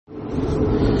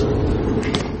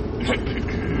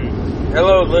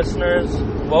Hello listeners,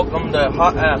 welcome to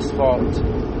Hot Asphalt.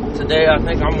 Today I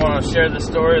think I'm going to share the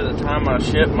story of the time I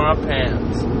shit my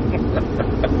pants.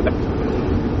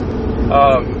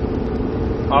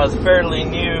 I was fairly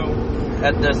new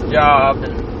at this job,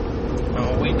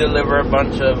 and we deliver a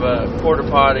bunch of porta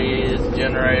potties,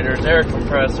 generators, air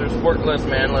compressors, forklifts,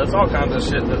 manlifts, all kinds of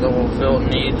shit that the whole field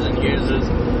needs and uses.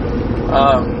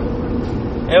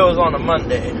 It was on a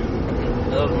Monday.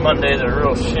 Those Mondays are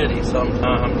real shitty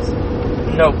sometimes.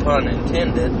 No pun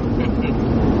intended.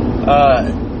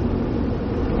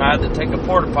 I had to take a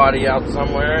porta potty out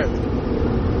somewhere.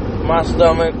 My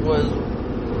stomach was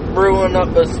brewing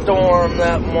up a storm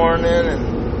that morning,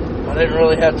 and I didn't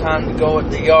really have time to go at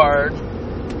the yard.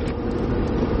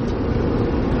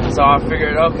 So I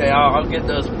figured, okay, I'll get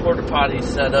those porta potties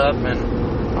set up,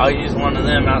 and I'll use one of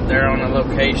them out there on a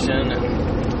location.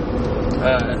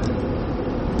 And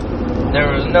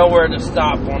there was nowhere to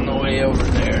stop on the way over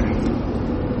there.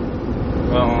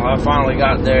 Well, I finally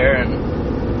got there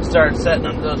and started setting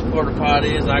up those porta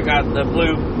potties. I got the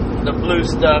blue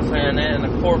stuff in it, and I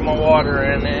poured my water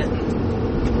in it.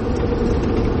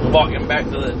 And walking back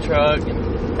to the truck,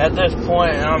 and at this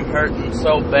point, I'm hurting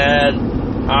so bad.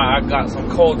 I got some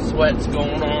cold sweats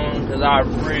going on because I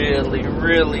really,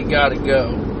 really gotta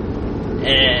go.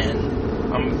 And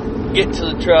I'm getting to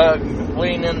the truck,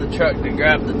 lean in the truck to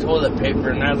grab the toilet paper,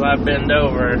 and as I bend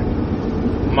over,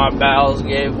 my bowels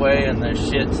gave way and the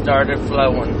shit started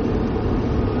flowing.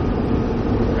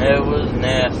 It was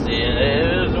nasty.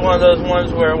 It was one of those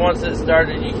ones where once it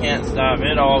started, you can't stop.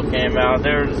 It all came out.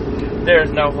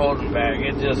 There's no holding back.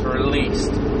 It just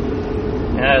released.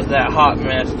 And as that hot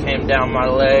mess came down my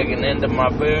leg and into my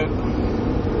boot,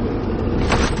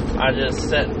 I just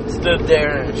stood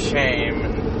there in shame.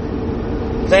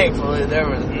 And thankfully, there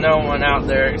was no one out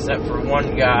there except for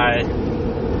one guy,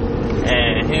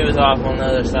 and he was off on the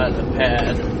other side of the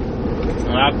pad.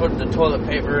 And I put the toilet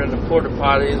paper in the porta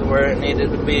potties where it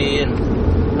needed to be, and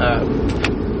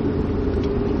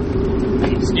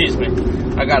excuse me,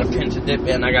 I got a pinch of dip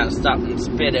in. I got to stop and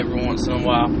spit every once in a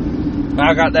while.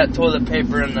 I got that toilet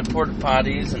paper in the porta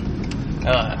potties, and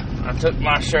I took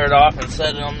my shirt off and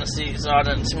set it on the seat so I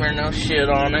didn't smear no shit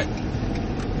on it.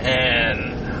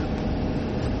 And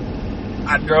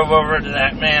I drove over to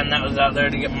that man that was out there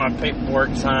to get my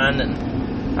paperwork signed, and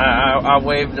I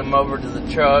waved him over to the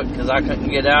truck because I couldn't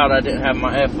get out. I didn't have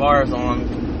my FRs on.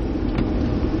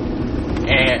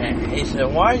 And he said,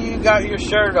 "Why you got your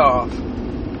shirt off?"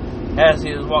 As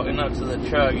he was walking up to the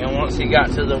truck, and once he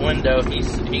got to the window, he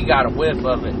got a whiff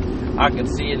of it. I could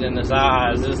see it in his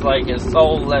eyes. It's like his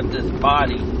soul left his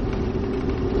body.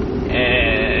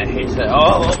 And he said,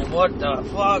 "Oh, what the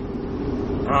fuck?"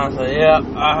 And I said, "Yep,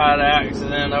 I had an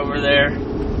accident over there."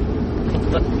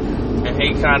 And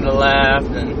he kind of laughed,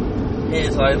 and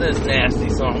he's like, "This nasty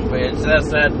son of a bitch."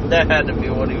 That had to be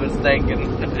what he was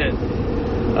thinking.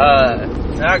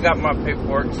 I got my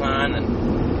paperwork signed,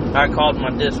 and I called my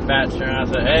dispatcher, and I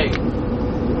said, "Hey,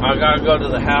 I gotta go to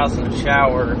the house and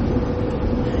shower."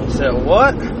 And he said,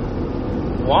 "What?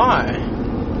 Why?"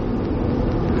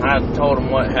 I told him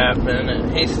what happened,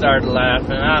 and he started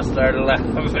laughing. I started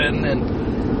laughing, and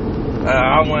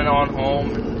I went on home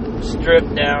and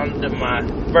stripped down to my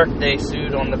birthday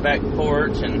suit on the back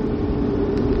porch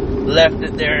and left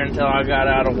it there until I got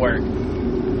out of work.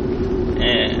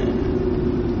 And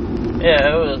yeah,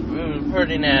 it was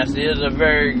pretty nasty. It was a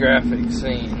very graphic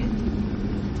scene.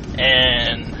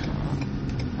 And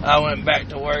I went back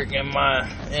to work in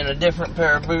a different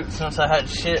pair of boots since I had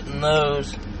shit in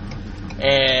those,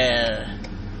 and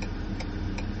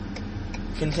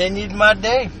continued my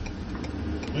day.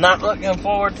 Not looking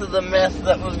forward to the mess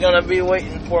that was going to be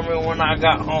waiting for me when I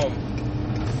got home.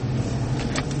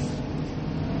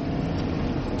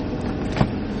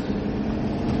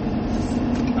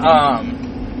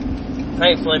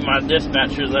 Thankfully, my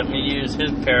dispatcher let me use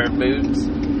his pair of boots,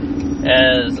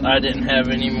 as I didn't have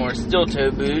any more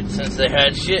steel-toe boots since they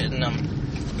had shit in them.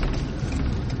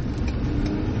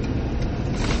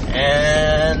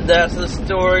 And that's the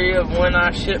story of when I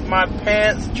shit my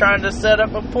pants trying to set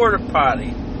up a porta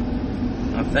potty.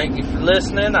 Well, thank you for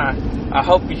listening. I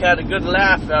hope you had a good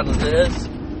laugh out of this.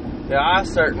 Yeah, I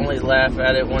certainly laugh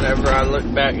at it whenever I look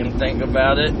back and think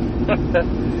about it.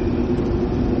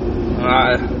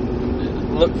 I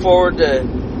look forward to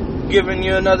giving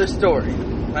you another story.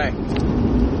 Thanks.